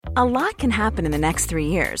A lot can happen in the next 3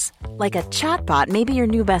 years. Like a chatbot may be your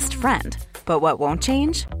new best friend. But what won't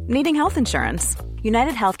change? Needing health insurance.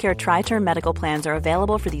 United Healthcare Tri-Term Medical Plans are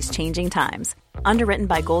available for these changing times. Underwritten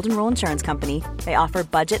by Golden Rule Insurance Company, they offer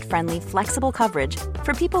budget-friendly, flexible coverage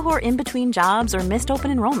for people who are in between jobs or missed open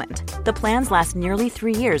enrollment. The plans last nearly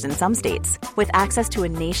 3 years in some states, with access to a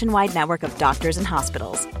nationwide network of doctors and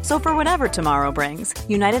hospitals. So for whatever tomorrow brings,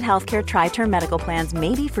 United Healthcare Tri-Term Medical Plans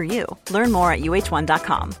may be for you. Learn more at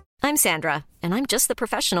uh1.com. I'm Sandra, and I'm just the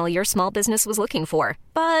professional your small business was looking for.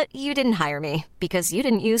 But you didn't hire me because you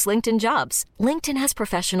didn't use LinkedIn Jobs. LinkedIn has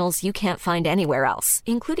professionals you can't find anywhere else,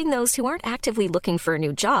 including those who aren't actively looking for a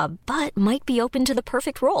new job, but might be open to the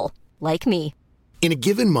perfect role, like me. In a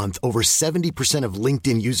given month, over 70% of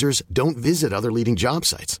LinkedIn users don't visit other leading job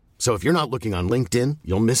sites. So if you're not looking on LinkedIn,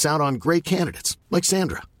 you'll miss out on great candidates like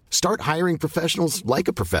Sandra. Start hiring professionals like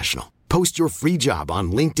a professional. Post your free job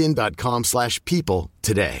on linkedin.com/people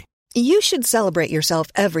today. You should celebrate yourself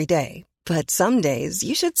every day, but some days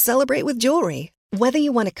you should celebrate with jewelry. Whether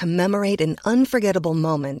you want to commemorate an unforgettable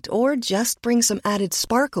moment or just bring some added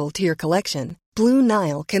sparkle to your collection, Blue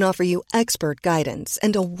Nile can offer you expert guidance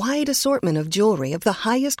and a wide assortment of jewelry of the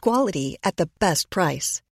highest quality at the best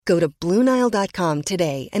price. Go to BlueNile.com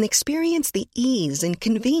today and experience the ease and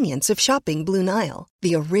convenience of shopping Blue Nile,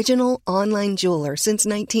 the original online jeweler since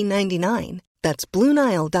 1999. That's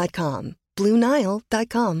BlueNile.com.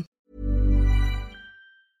 BlueNile.com.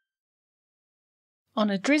 On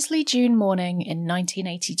a drizzly June morning in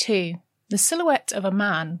 1982, the silhouette of a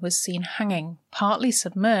man was seen hanging, partly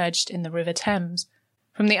submerged in the River Thames,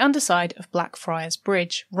 from the underside of Blackfriars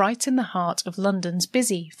Bridge, right in the heart of London's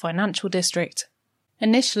busy financial district.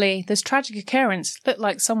 Initially, this tragic occurrence looked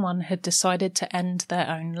like someone had decided to end their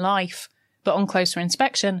own life, but on closer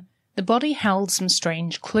inspection, the body held some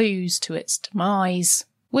strange clues to its demise.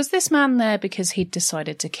 Was this man there because he'd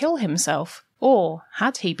decided to kill himself, or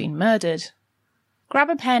had he been murdered? Grab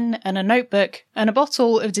a pen and a notebook and a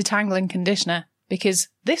bottle of detangling conditioner, because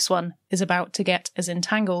this one is about to get as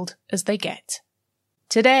entangled as they get.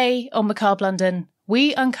 Today on Macabre London,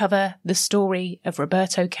 we uncover the story of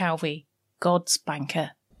Roberto Calvi, God's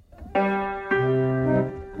banker.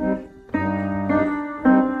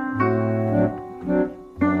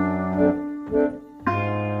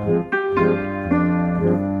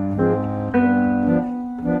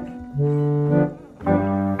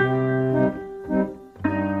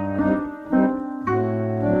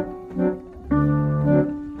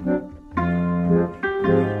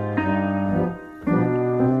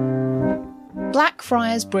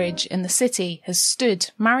 Blackfriars Bridge in the city has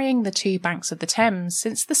stood marrying the two banks of the Thames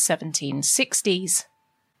since the 1760s.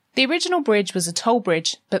 The original bridge was a toll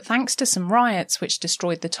bridge, but thanks to some riots which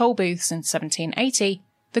destroyed the toll booths in 1780,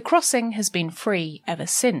 the crossing has been free ever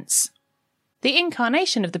since. The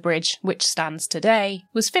incarnation of the bridge, which stands today,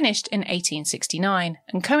 was finished in 1869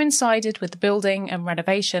 and coincided with the building and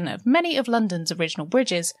renovation of many of London's original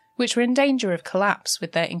bridges, which were in danger of collapse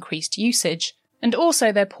with their increased usage, and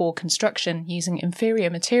also their poor construction using inferior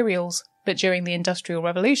materials, but during the Industrial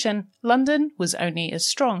Revolution, London was only as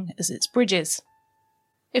strong as its bridges.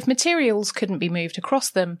 If materials couldn't be moved across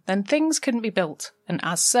them, then things couldn't be built, and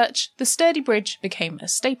as such, the sturdy bridge became a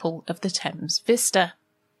staple of the Thames vista.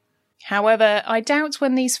 However, I doubt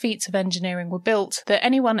when these feats of engineering were built that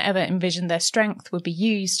anyone ever envisioned their strength would be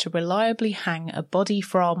used to reliably hang a body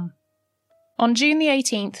from. On June the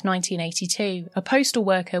 18th, 1982, a postal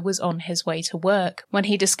worker was on his way to work when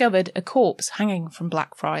he discovered a corpse hanging from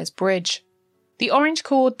Blackfriars Bridge. The orange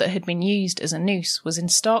cord that had been used as a noose was in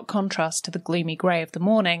stark contrast to the gloomy grey of the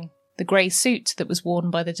morning, the grey suit that was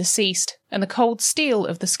worn by the deceased, and the cold steel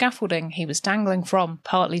of the scaffolding he was dangling from,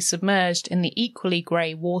 partly submerged in the equally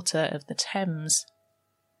grey water of the Thames.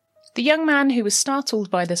 The young man who was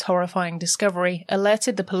startled by this horrifying discovery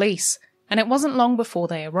alerted the police, and it wasn't long before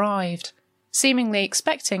they arrived, seemingly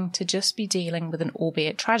expecting to just be dealing with an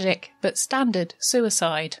albeit tragic, but standard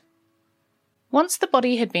suicide. Once the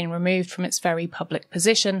body had been removed from its very public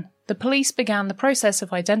position, the police began the process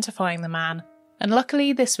of identifying the man, and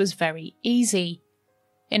luckily this was very easy.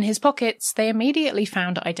 In his pockets, they immediately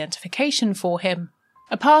found identification for him.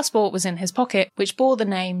 A passport was in his pocket, which bore the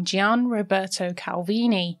name Gian Roberto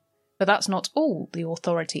Calvini, but that's not all the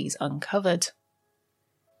authorities uncovered.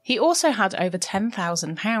 He also had over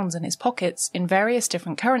 £10,000 in his pockets in various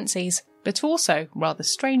different currencies, but also, rather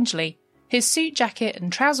strangely, his suit jacket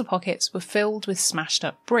and trouser pockets were filled with smashed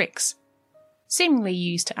up bricks, seemingly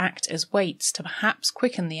used to act as weights to perhaps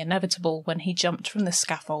quicken the inevitable when he jumped from the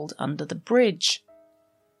scaffold under the bridge.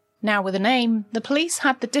 Now with a name, the police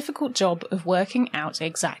had the difficult job of working out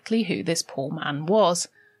exactly who this poor man was,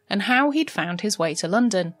 and how he'd found his way to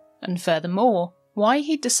London, and furthermore, why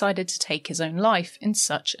he'd decided to take his own life in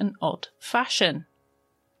such an odd fashion.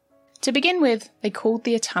 To begin with, they called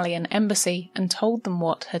the Italian embassy and told them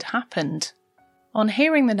what had happened. On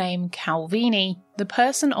hearing the name Calvini, the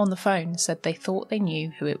person on the phone said they thought they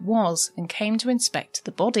knew who it was and came to inspect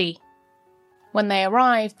the body. When they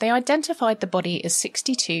arrived, they identified the body as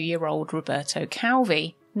 62-year-old Roberto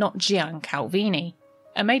Calvi, not Gian Calvini,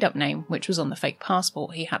 a made-up name which was on the fake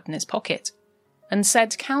passport he had in his pocket, and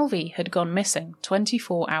said Calvi had gone missing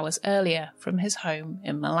 24 hours earlier from his home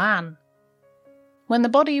in Milan. When the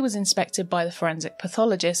body was inspected by the forensic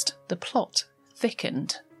pathologist, the plot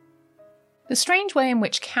thickened. The strange way in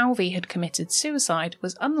which Calvi had committed suicide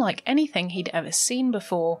was unlike anything he'd ever seen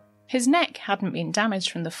before. His neck hadn't been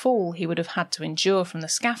damaged from the fall he would have had to endure from the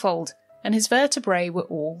scaffold, and his vertebrae were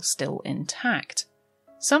all still intact.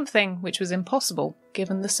 Something which was impossible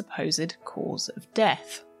given the supposed cause of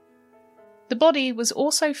death. The body was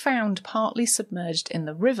also found partly submerged in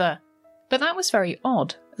the river, but that was very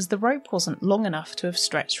odd, as the rope wasn't long enough to have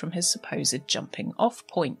stretched from his supposed jumping off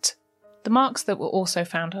point. The marks that were also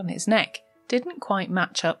found on his neck didn't quite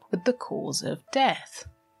match up with the cause of death.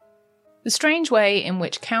 The strange way in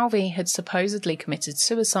which Calvi had supposedly committed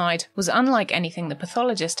suicide was unlike anything the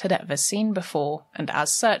pathologist had ever seen before, and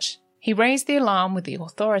as such, he raised the alarm with the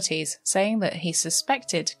authorities, saying that he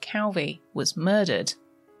suspected Calvi was murdered.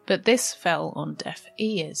 But this fell on deaf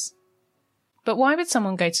ears. But why would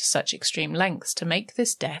someone go to such extreme lengths to make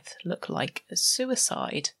this death look like a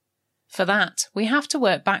suicide? For that, we have to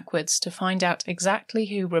work backwards to find out exactly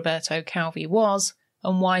who Roberto Calvi was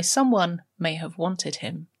and why someone may have wanted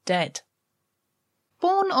him dead.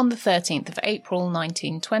 Born on the 13th of April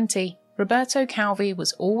 1920, Roberto Calvi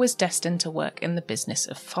was always destined to work in the business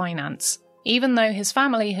of finance. Even though his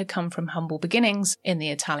family had come from humble beginnings in the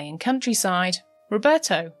Italian countryside,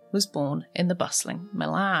 Roberto was born in the bustling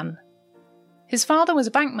Milan. His father was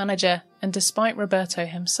a bank manager, and despite Roberto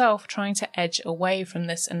himself trying to edge away from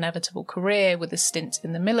this inevitable career with a stint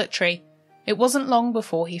in the military, it wasn't long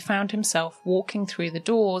before he found himself walking through the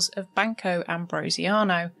doors of Banco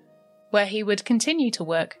Ambrosiano, where he would continue to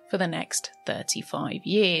work for the next 35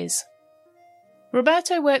 years.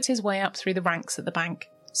 Roberto worked his way up through the ranks at the bank,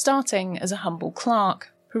 starting as a humble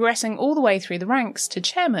clerk, progressing all the way through the ranks to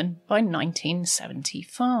chairman by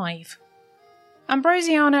 1975.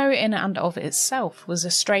 Ambrosiano in and of itself was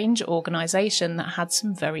a strange organisation that had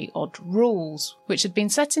some very odd rules, which had been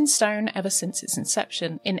set in stone ever since its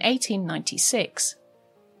inception in 1896.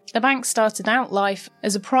 The bank started out life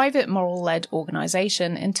as a private moral-led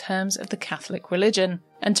organisation in terms of the Catholic religion,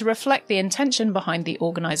 and to reflect the intention behind the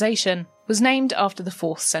organisation, was named after the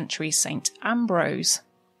 4th century Saint Ambrose.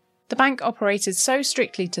 The bank operated so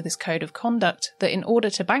strictly to this code of conduct that in order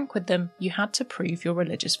to bank with them, you had to prove your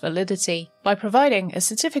religious validity by providing a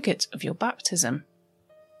certificate of your baptism.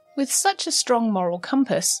 With such a strong moral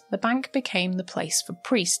compass, the bank became the place for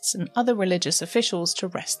priests and other religious officials to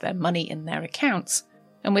rest their money in their accounts,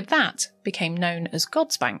 and with that became known as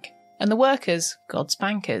God's Bank, and the workers God's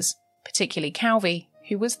bankers, particularly Calvi,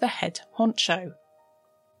 who was the head honcho.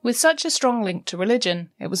 With such a strong link to religion,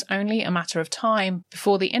 it was only a matter of time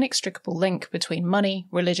before the inextricable link between money,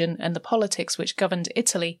 religion, and the politics which governed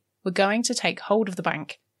Italy were going to take hold of the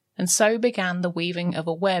bank, and so began the weaving of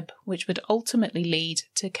a web which would ultimately lead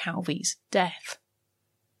to Calvi's death.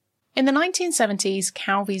 In the 1970s,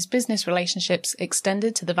 Calvi's business relationships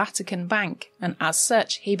extended to the Vatican Bank, and as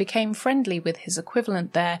such he became friendly with his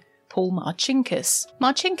equivalent there, Paul Marcinkus.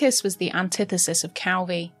 Marcinkus was the antithesis of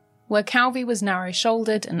Calvi. Where Calvi was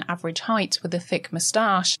narrow-shouldered and average height with a thick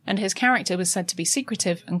moustache, and his character was said to be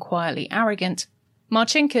secretive and quietly arrogant,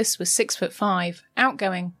 Marcinkus was 6'5",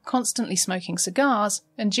 outgoing, constantly smoking cigars,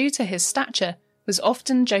 and due to his stature, was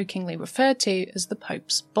often jokingly referred to as the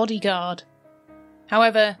Pope's bodyguard.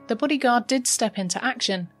 However, the bodyguard did step into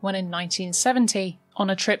action when in 1970, on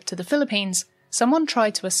a trip to the Philippines, someone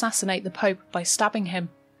tried to assassinate the Pope by stabbing him,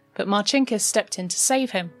 but Marcinkus stepped in to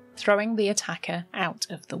save him, throwing the attacker out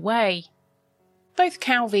of the way. Both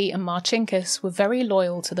Calvi and Marcinkus were very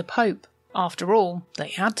loyal to the Pope. After all, they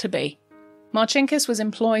had to be. Marcinkus was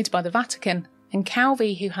employed by the Vatican, and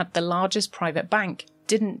Calvi, who had the largest private bank,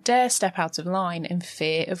 didn't dare step out of line in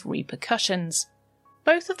fear of repercussions.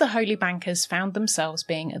 Both of the holy bankers found themselves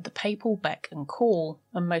being at the papal beck and call,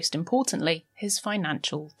 and most importantly, his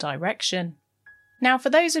financial direction. Now, for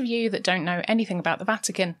those of you that don't know anything about the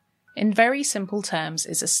Vatican, in very simple terms,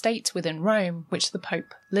 it's a state within Rome which the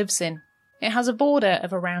Pope lives in. It has a border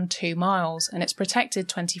of around 2 miles, and it's protected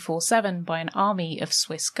 24/7 by an army of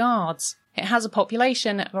Swiss guards. It has a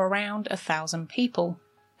population of around 1,000 people,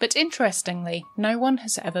 But interestingly, no one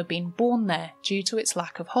has ever been born there due to its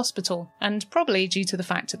lack of hospital, and probably due to the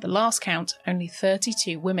fact at the last count only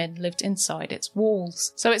 32 women lived inside its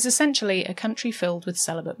walls, so it's essentially a country filled with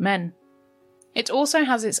celibate men. It also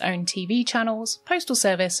has its own TV channels, postal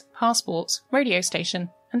service, passports, radio station,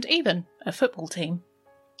 and even a football team.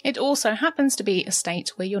 It also happens to be a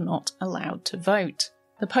state where you're not allowed to vote.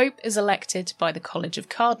 The Pope is elected by the College of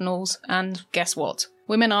Cardinals, and guess what?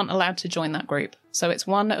 Women aren't allowed to join that group, so it's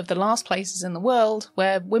one of the last places in the world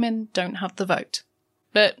where women don't have the vote.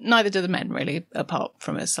 But neither do the men, really, apart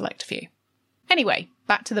from a select few. Anyway,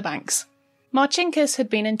 back to the banks. Marcinkus had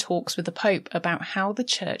been in talks with the Pope about how the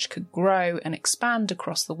church could grow and expand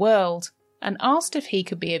across the world, and asked if he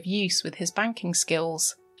could be of use with his banking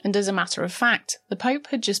skills. And as a matter of fact, the Pope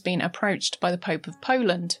had just been approached by the Pope of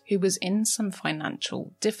Poland, who was in some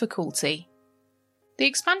financial difficulty. The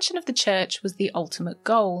expansion of the church was the ultimate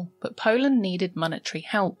goal, but Poland needed monetary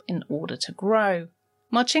help in order to grow.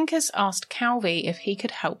 Marcinkus asked Calvi if he could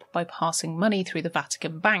help by passing money through the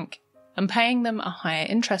Vatican Bank and paying them a higher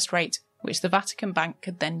interest rate, which the Vatican Bank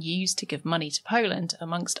could then use to give money to Poland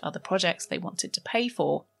amongst other projects they wanted to pay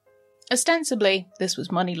for. Ostensibly, this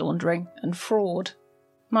was money laundering and fraud.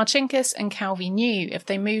 Marcinkus and Calvi knew if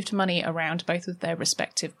they moved money around both of their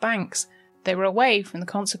respective banks, they were away from the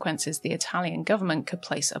consequences the Italian government could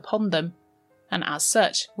place upon them, and as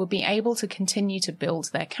such would be able to continue to build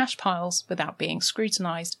their cash piles without being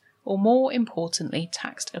scrutinised, or more importantly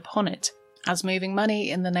taxed upon it, as moving money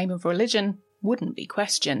in the name of religion wouldn't be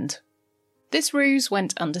questioned. This ruse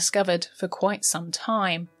went undiscovered for quite some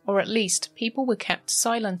time, or at least people were kept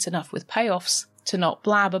silent enough with payoffs to not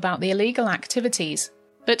blab about the illegal activities.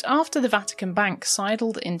 But after the Vatican Bank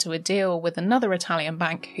sidled into a deal with another Italian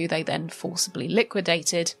bank who they then forcibly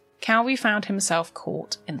liquidated, Calvi found himself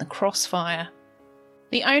caught in the crossfire.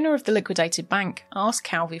 The owner of the liquidated bank asked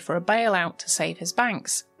Calvi for a bailout to save his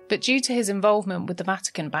banks, but due to his involvement with the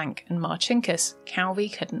Vatican Bank and Marcinkus, Calvi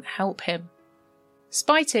couldn't help him.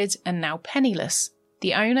 Spited and now penniless,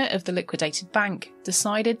 the owner of the liquidated bank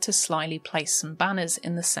decided to slyly place some banners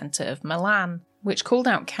in the centre of Milan, which called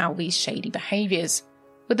out Calvi's shady behaviours.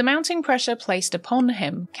 With the mounting pressure placed upon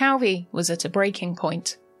him, Calvi was at a breaking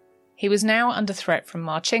point. He was now under threat from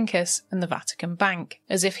Marcinkus and the Vatican Bank,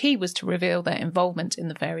 as if he was to reveal their involvement in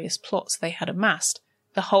the various plots they had amassed.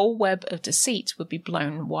 The whole web of deceit would be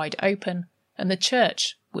blown wide open, and the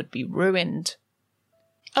church would be ruined.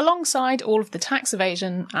 Alongside all of the tax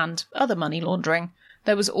evasion and other money laundering,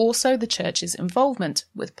 there was also the church's involvement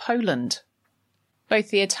with Poland. Both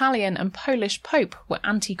the Italian and Polish Pope were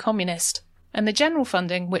anti-communist, and the general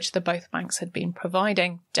funding which the both banks had been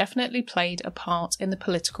providing definitely played a part in the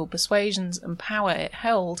political persuasions and power it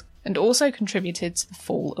held, and also contributed to the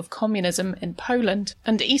fall of communism in Poland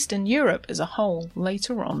and Eastern Europe as a whole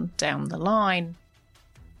later on down the line.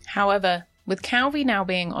 However, with Calvi now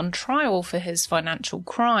being on trial for his financial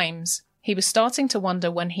crimes, he was starting to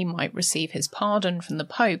wonder when he might receive his pardon from the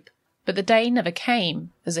Pope, but the day never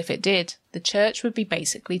came, as if it did, the church would be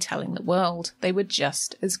basically telling the world they were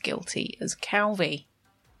just as guilty as Calvi.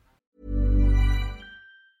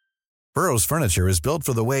 Burrow's furniture is built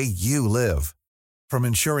for the way you live. From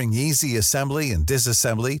ensuring easy assembly and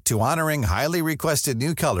disassembly to honoring highly requested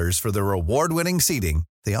new colors for their award-winning seating,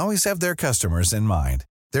 they always have their customers in mind.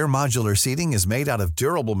 Their modular seating is made out of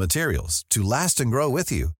durable materials to last and grow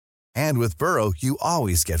with you. And with Burrow, you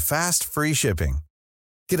always get fast, free shipping.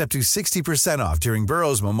 Get up to 60% off during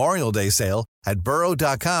Burrow's Memorial Day sale at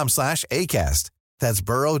burrow.com/ACAST. That's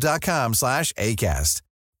burrow.com/ACAST.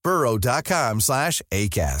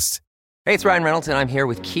 burrow.com/ACAST. Hey, it's Ryan Reynolds, and I'm here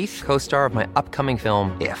with Keith, co-star of my upcoming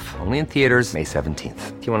film, If, only in theaters May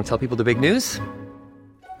 17th. Do you want to tell people the big news?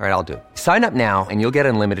 All right, I'll do it. Sign up now and you'll get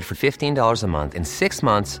unlimited for $15 a month and 6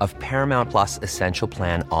 months of Paramount Plus Essential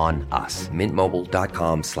Plan on us.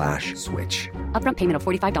 MintMobile.com/switch. Upfront payment of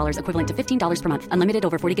 $45 equivalent to $15 per month. Unlimited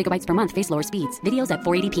over 40 gigabytes per month. Face lower speeds. Videos at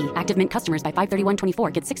 480p. Active Mint customers by 531.24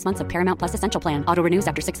 get 6 months of Paramount Plus Essential Plan. Auto renews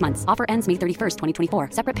after 6 months. Offer ends May 31st, 2024.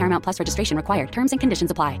 Separate Paramount Plus registration required. Terms and conditions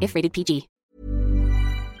apply if rated PG.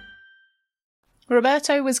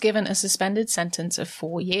 Roberto was given a suspended sentence of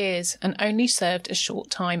 4 years and only served a short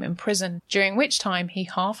time in prison, during which time he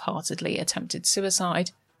half-heartedly attempted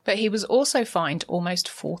suicide. But he was also fined almost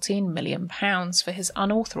 £14 million for his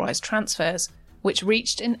unauthorised transfers, which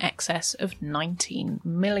reached in excess of £19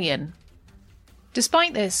 million.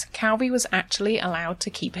 Despite this, Calvi was actually allowed to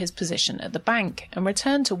keep his position at the bank and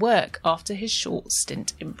return to work after his short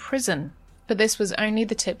stint in prison. But this was only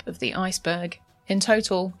the tip of the iceberg. In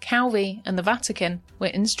total, Calvi and the Vatican were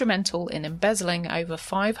instrumental in embezzling over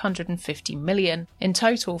 $550 million in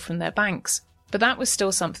total from their banks, But that was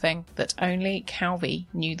still something that only Calvi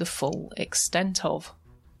knew the full extent of.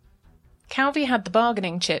 Calvi had the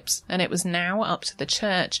bargaining chips, and it was now up to the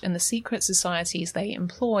church and the secret societies they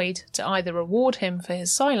employed to either reward him for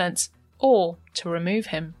his silence or to remove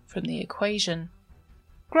him from the equation.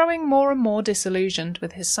 Growing more and more disillusioned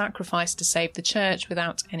with his sacrifice to save the church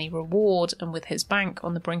without any reward and with his bank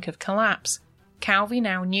on the brink of collapse, Calvi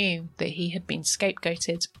now knew that he had been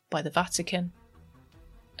scapegoated by the Vatican.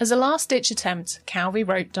 As a last-ditch attempt, Calvi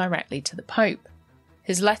wrote directly to the Pope.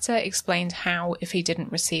 His letter explained how, if he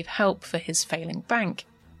didn't receive help for his failing bank,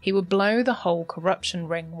 he would blow the whole corruption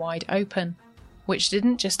ring wide open, which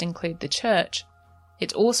didn't just include the church.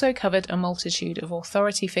 It also covered a multitude of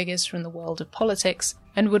authority figures from the world of politics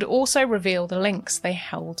and would also reveal the links they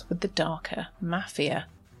held with the darker mafia.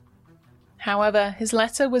 However, his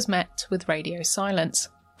letter was met with radio silence,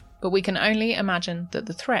 but we can only imagine that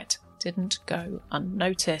the threat didn't go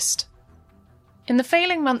unnoticed. In the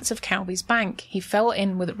failing months of Calvi's bank, he fell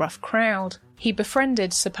in with a rough crowd. He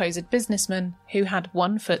befriended supposed businessmen who had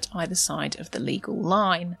one foot either side of the legal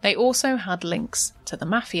line. They also had links to the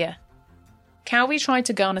mafia. Calvi tried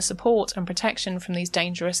to garner support and protection from these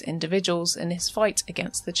dangerous individuals in his fight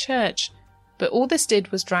against the church, but all this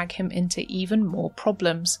did was drag him into even more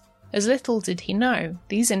problems. As little did he know,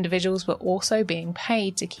 these individuals were also being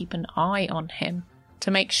paid to keep an eye on him,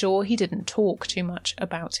 to make sure he didn't talk too much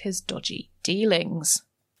about his dodgy dealings.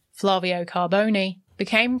 Flavio Carboni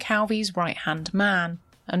became Calvi's right-hand man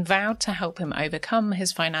and vowed to help him overcome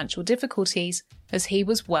his financial difficulties as he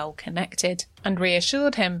was well connected, and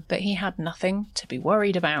reassured him that he had nothing to be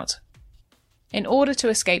worried about. In order to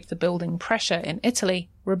escape the building pressure in Italy,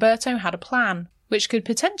 Roberto had a plan which could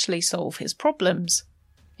potentially solve his problems.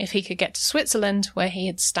 If he could get to Switzerland, where he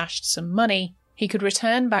had stashed some money, he could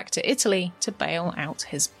return back to Italy to bail out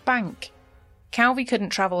his bank. Calvi couldn't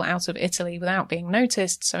travel out of Italy without being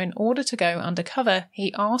noticed, so in order to go undercover,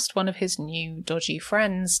 he asked one of his new dodgy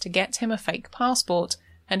friends to get him a fake passport,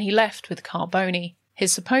 and he left with Carboni,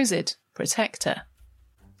 his supposed protector.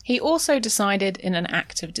 He also decided, in an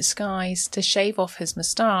act of disguise, to shave off his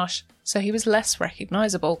moustache so he was less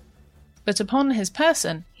recognisable. But upon his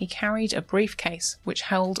person, he carried a briefcase which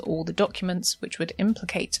held all the documents which would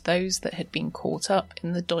implicate those that had been caught up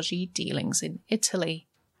in the dodgy dealings in Italy.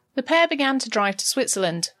 The pair began to drive to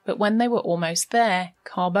Switzerland, but when they were almost there,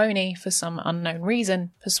 Carboni, for some unknown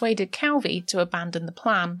reason, persuaded Calvi to abandon the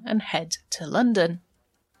plan and head to London.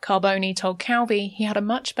 Carboni told Calvi he had a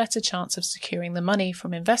much better chance of securing the money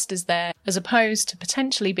from investors there, as opposed to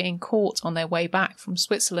potentially being caught on their way back from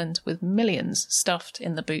Switzerland with millions stuffed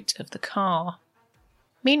in the boot of the car.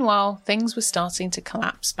 Meanwhile, things were starting to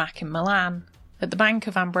collapse back in Milan. At the Bank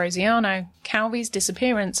of Ambrosiano, Calvi's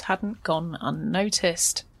disappearance hadn't gone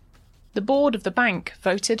unnoticed. The board of the bank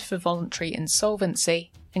voted for voluntary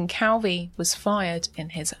insolvency, and Calvi was fired in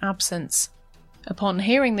his absence. Upon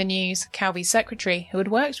hearing the news, Calvi's secretary, who had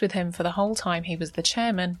worked with him for the whole time he was the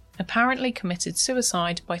chairman, apparently committed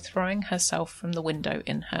suicide by throwing herself from the window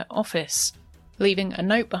in her office, leaving a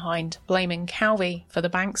note behind blaming Calvi for the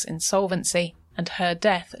bank's insolvency and her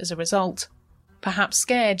death as a result. Perhaps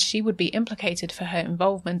scared she would be implicated for her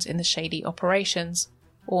involvement in the shady operations,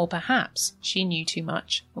 or perhaps she knew too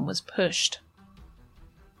much and was pushed.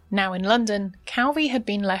 Now in London, Calvi had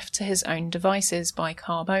been left to his own devices by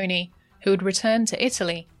Carboni, who had returned to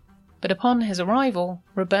Italy, but upon his arrival,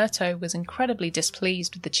 Roberto was incredibly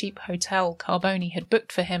displeased with the cheap hotel Carboni had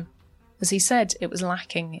booked for him, as he said it was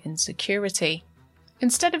lacking in security.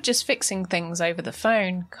 Instead of just fixing things over the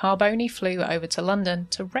phone, Carboni flew over to London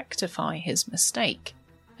to rectify his mistake.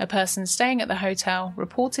 A person staying at the hotel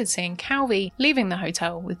reported seeing Calvi leaving the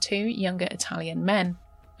hotel with two younger Italian men,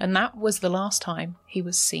 and that was the last time he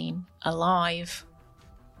was seen alive.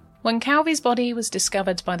 When Calvi's body was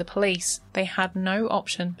discovered by the police, they had no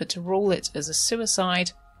option but to rule it as a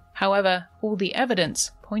suicide. However, all the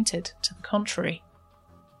evidence pointed to the contrary.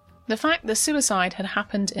 The fact the suicide had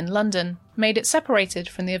happened in London made it separated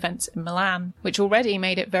from the events in Milan, which already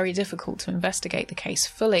made it very difficult to investigate the case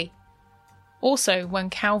fully. Also,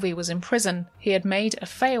 when Calvi was in prison, he had made a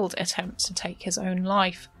failed attempt to take his own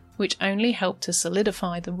life, which only helped to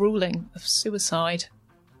solidify the ruling of suicide.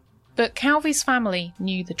 But Calvi's family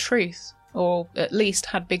knew the truth, or at least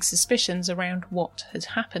had big suspicions around what had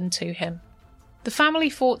happened to him. The family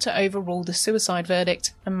fought to overrule the suicide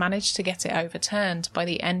verdict and managed to get it overturned by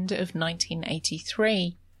the end of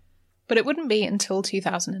 1983. But it wouldn't be until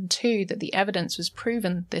 2002 that the evidence was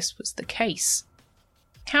proven this was the case.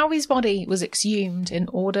 Calvi's body was exhumed in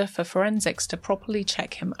order for forensics to properly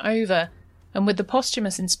check him over, and with the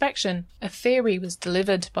posthumous inspection, a theory was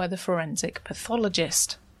delivered by the forensic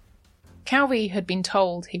pathologist. Calvi had been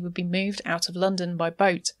told he would be moved out of London by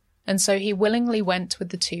boat, and so he willingly went with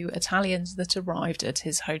the 2 Italians that arrived at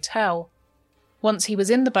his hotel. Once he was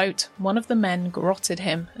in the boat, one of the men garroted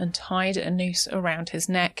him and tied a noose around his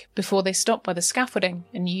neck before they stopped by the scaffolding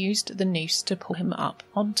and used the noose to pull him up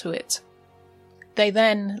onto it. They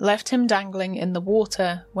then left him dangling in the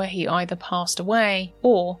water, where he either passed away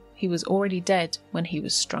or he was already dead when he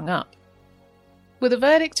was strung up. With a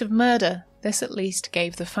verdict of murder, this at least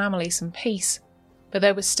gave the family some peace, but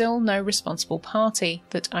there was still no responsible party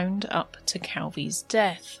that owned up to Calvi's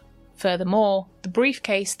death. Furthermore, the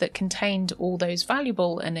briefcase that contained all those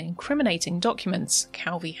valuable and incriminating documents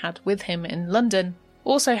Calvi had with him in London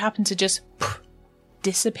also happened to just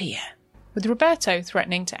disappear, with Roberto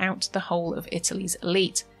threatening to out the whole of Italy's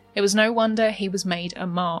elite. It was no wonder he was made a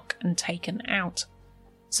mark and taken out.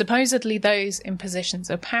 Supposedly those in positions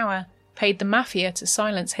of power paid the mafia to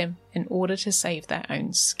silence him in order to save their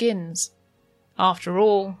own skins. After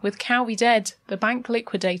all, with Calvi dead, the bank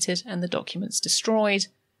liquidated and the documents destroyed,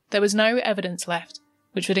 there was no evidence left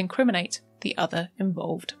which would incriminate the other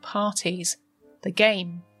involved parties. The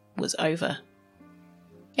game was over.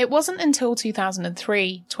 It wasn't until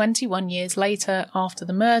 2003, 21 years later after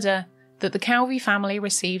the murder, that the Calvi family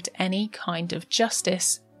received any kind of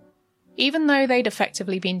justice. Even though they'd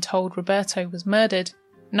effectively been told Roberto was murdered,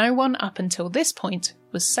 no one up until this point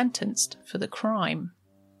was sentenced for the crime.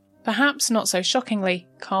 Perhaps not so shockingly,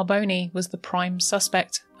 Carboni was the prime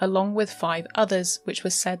suspect, along with 5 others which were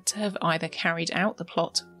said to have either carried out the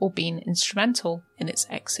plot or been instrumental in its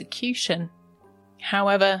execution.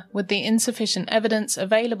 However, with the insufficient evidence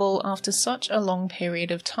available after such a long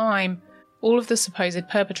period of time, all of the supposed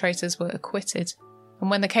perpetrators were acquitted,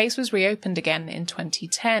 and when the case was reopened again in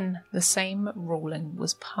 2010, the same ruling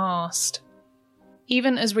was passed.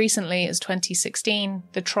 Even as recently as 2016,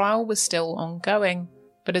 the trial was still ongoing,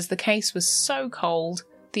 but as the case was so cold,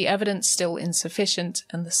 the evidence still insufficient,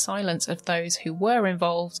 and the silence of those who were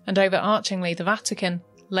involved, and overarchingly the Vatican,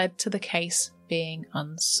 led to the case being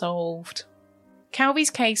unsolved. Calvi's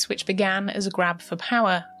case, which began as a grab for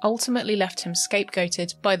power, ultimately left him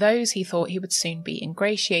scapegoated by those he thought he would soon be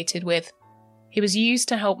ingratiated with. He was used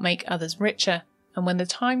to help make others richer, and when the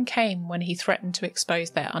time came when he threatened to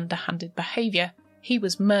expose their underhanded behaviour, he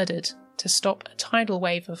was murdered to stop a tidal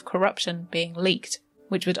wave of corruption being leaked,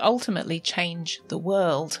 which would ultimately change the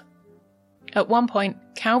world. At one point,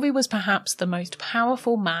 Calvi was perhaps the most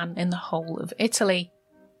powerful man in the whole of Italy,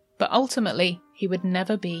 but ultimately he would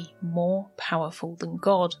never be more powerful than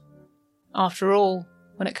God. After all,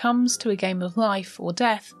 when it comes to a game of life or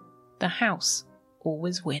death, the house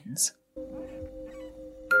always wins.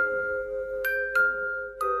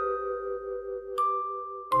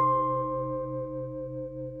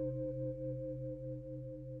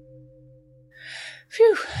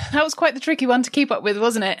 Phew, that was quite the tricky one to keep up with,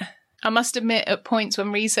 wasn't it? I must admit, at points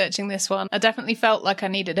when researching this one, I definitely felt like I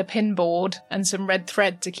needed a pin board and some red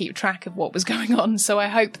thread to keep track of what was going on, so I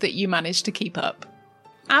hope that you managed to keep up.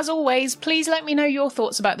 As always, please let me know your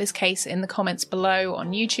thoughts about this case in the comments below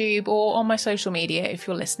on YouTube or on my social media if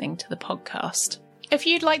you're listening to the podcast. If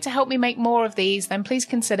you'd like to help me make more of these, then please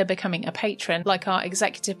consider becoming a patron, like our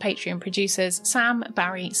executive Patreon producers Sam,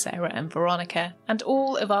 Barry, Sarah and Veronica, and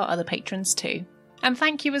all of our other patrons too. And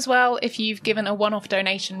thank you as well if you've given a one-off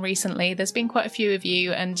donation recently. There's been quite a few of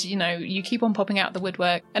you and, you keep on popping out the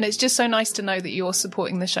woodwork. And it's just so nice to know that you're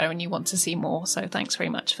supporting the show and you want to see more. So thanks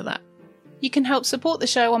very much for that. You can help support the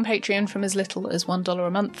show on Patreon from as little as $1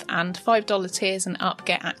 a month, and $5 tiers and up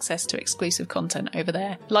get access to exclusive content over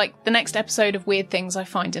there. Like the next episode of Weird Things I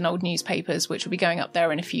Find in Old Newspapers, which will be going up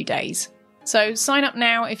there in a few days. So sign up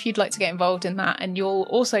now if you'd like to get involved in that, and you'll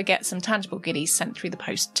also get some tangible goodies sent through the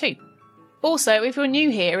post too. Also, if you're new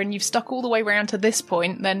here and you've stuck all the way around to this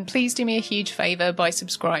point, then please do me a huge favour by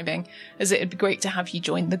subscribing, as it'd be great to have you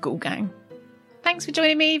join the Ghoul Gang. Thanks for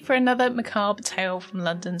joining me for another macabre tale from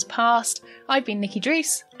London's past. I've been Nikki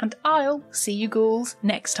Druce, and I'll see you ghouls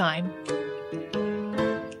next time.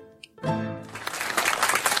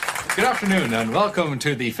 Good afternoon and welcome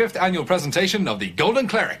to the 5th annual presentation of the Golden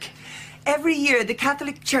Cleric. Every year, the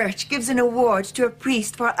Catholic Church gives an award to a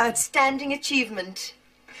priest for outstanding achievement.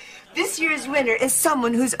 This year's winner is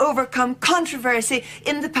someone who's overcome controversy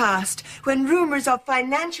in the past when rumors of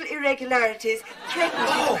financial irregularities threatened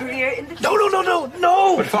his career in the future.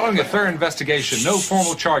 No! But following a thorough investigation, no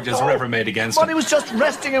formal charges were ever made against him. Money was just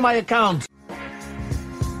resting in my account.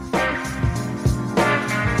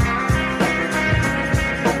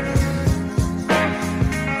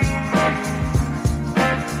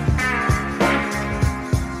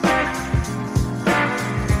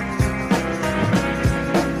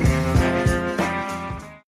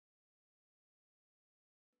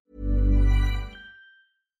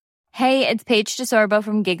 Hey, it's Paige DeSorbo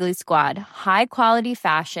from Giggly Squad. High quality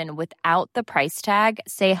fashion without the price tag.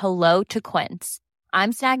 Say hello to Quince.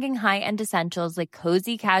 I'm snagging high-end essentials like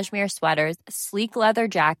cozy cashmere sweaters, sleek leather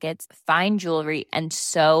jackets, fine jewelry, and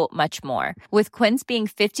so much more. With Quince being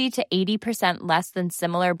 50 to 80% less than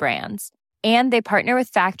similar brands. And they partner with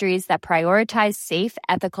factories that prioritize safe,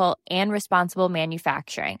 ethical, and responsible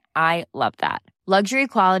manufacturing. I love that. Luxury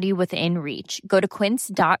quality within reach. Go to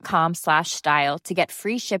quince.com/style to get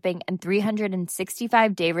free shipping and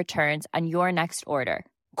 365-day returns on your next order.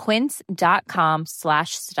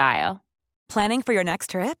 Quince.com/style. Planning for your next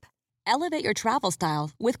trip? Elevate your travel style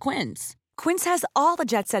with Quince. Quince has all the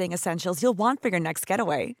jet-setting essentials you'll want for your next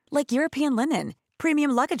getaway, like European linen, premium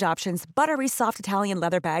luggage options, buttery soft Italian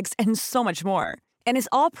leather bags, and so much more. And is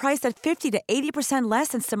all priced at 50 to 80% less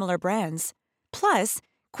than similar brands. Plus,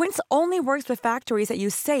 Quince only works with factories that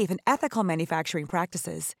use safe and ethical manufacturing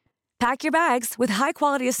practices. Pack your bags with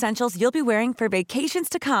high-quality essentials you'll be wearing for vacations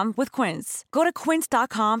to come with Quince. Go to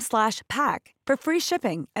quince.com/pack for free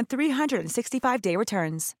shipping and 365-day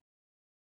returns.